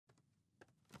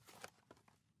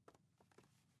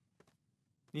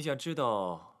你想知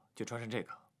道就穿上这个，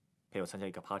陪我参加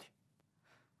一个 party。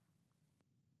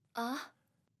啊？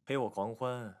陪我狂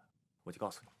欢，我就告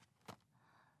诉你。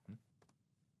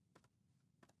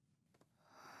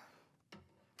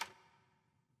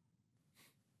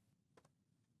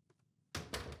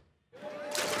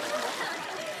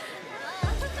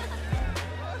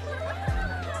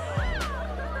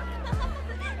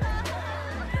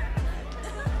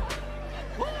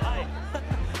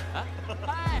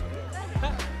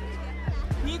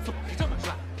 你总是这么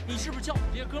帅，你是不是叫我们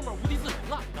这些哥们儿无地自容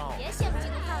了？别羡慕嫉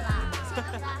妒恨了，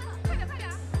快点快点！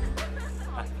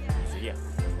哎，随意。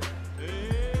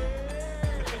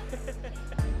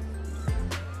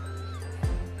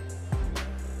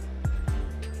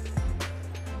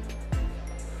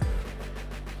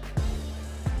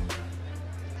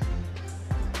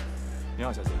你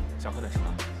好，小姐，想喝点什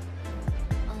么？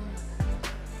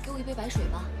给我一杯白水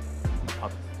吧。好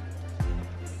的。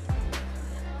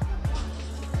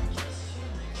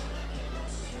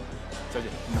 小姐，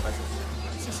您的白水。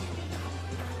谢谢。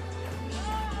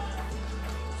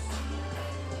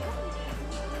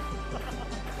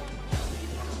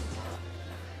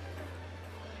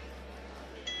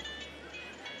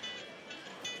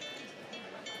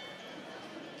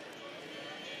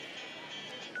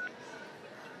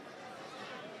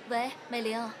喂，美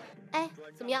玲。哎，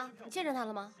怎么样？你见着他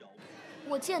了吗？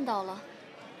我见到了，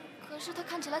可是他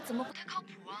看起来怎么不太靠谱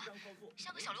啊，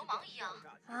像个小流氓一样。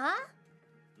啊？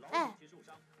 哎，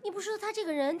你不是说他这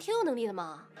个人挺有能力的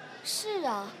吗？是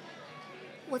啊，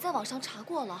我在网上查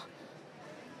过了。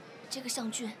这个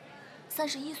向俊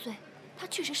，31岁，他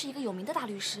确实是一个有名的大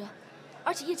律师，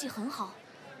而且业绩很好。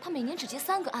他每年只接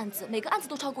3个案子，每个案子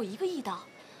都超过1个亿的。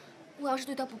我要是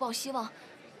对他不抱希望，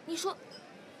你说，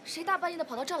谁大半夜的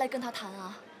跑到这儿来跟他谈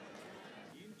啊？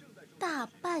大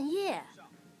半夜？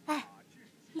哎，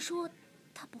你说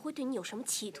他不会对你有什么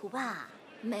企图吧？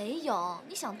没有，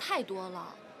你想太多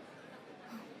了。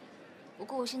 不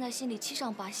过我现在心里七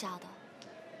上八下的。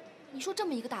你说这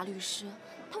么一个大律师，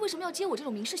他为什么要接我这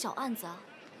种民事小案子啊？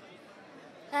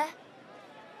哎，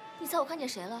你猜我看见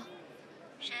谁了？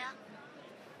谁啊？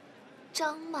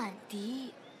张曼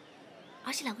迪，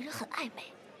而且2个人很暧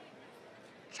昧。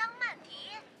张曼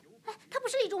迪？哎，她不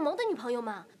是李仲谋的女朋友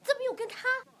吗？怎么又跟他？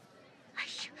哎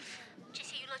呀，这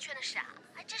些娱乐圈的事啊，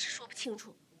还真是说不清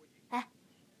楚。哎，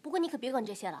不过你可别管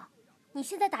这些了，你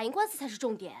现在打赢官司才是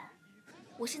重点。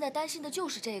 我现在担心的就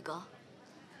是这个。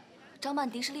张曼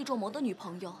迪是厉仲谋的女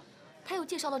朋友，她又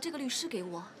介绍了这个律师给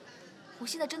我。我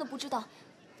现在真的不知道，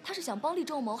她是想帮厉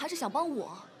仲谋还是想帮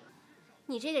我。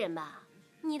你这个人吧，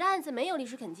你的案子没有律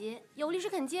师肯接，有律师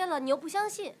肯接了，你又不相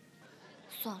信。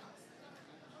算了，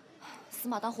死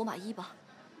马当活马医吧，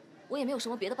我也没有什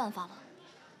么别的办法了。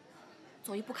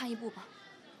走一步看一步吧。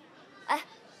哎，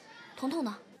彤彤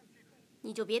呢？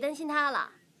你就别担心他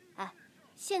了。哎。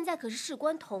 现在可是事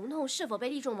关彤彤是否被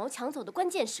厉仲谋抢走的关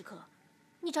键时刻，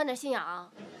你长点心眼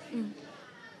啊！嗯，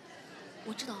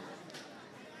我知道了。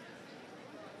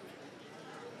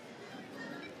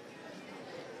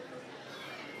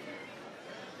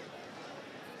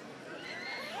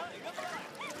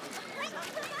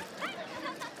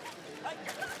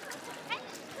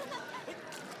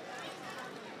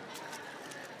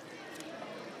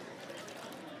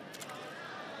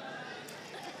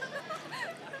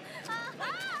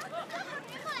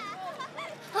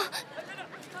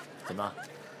怎么，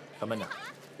干闷呢？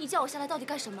你叫我下来到底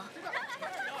干什么？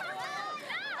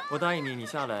我答应你，你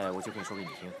下来我就可以说给你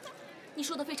听。你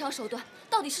说的非常手段，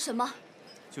到底是什么？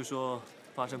就说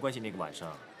发生关系那个晚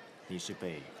上，你是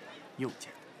被诱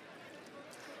奸。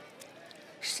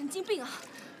神经病啊！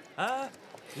哎，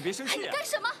你别生气啊！你干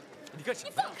什么？你干什么？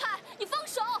你放开！你放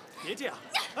手！别这样！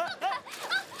放开！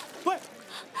喂，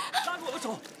拉住我的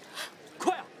手！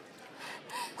快啊！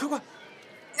快快！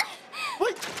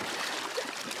喂！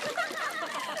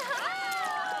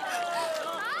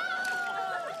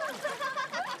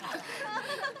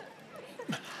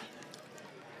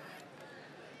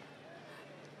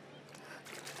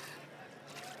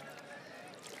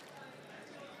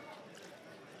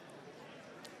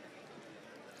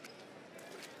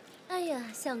 哎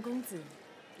呀，相公子，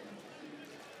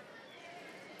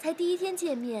才第1天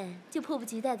见面就迫不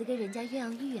及待地跟人家鸳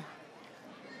鸯浴啊！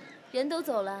人都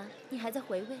走了，你还在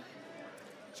回味？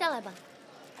上来吧。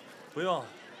不用，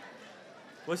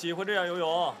我喜欢这样游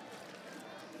泳。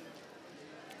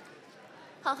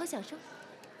好好享受。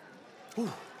哦。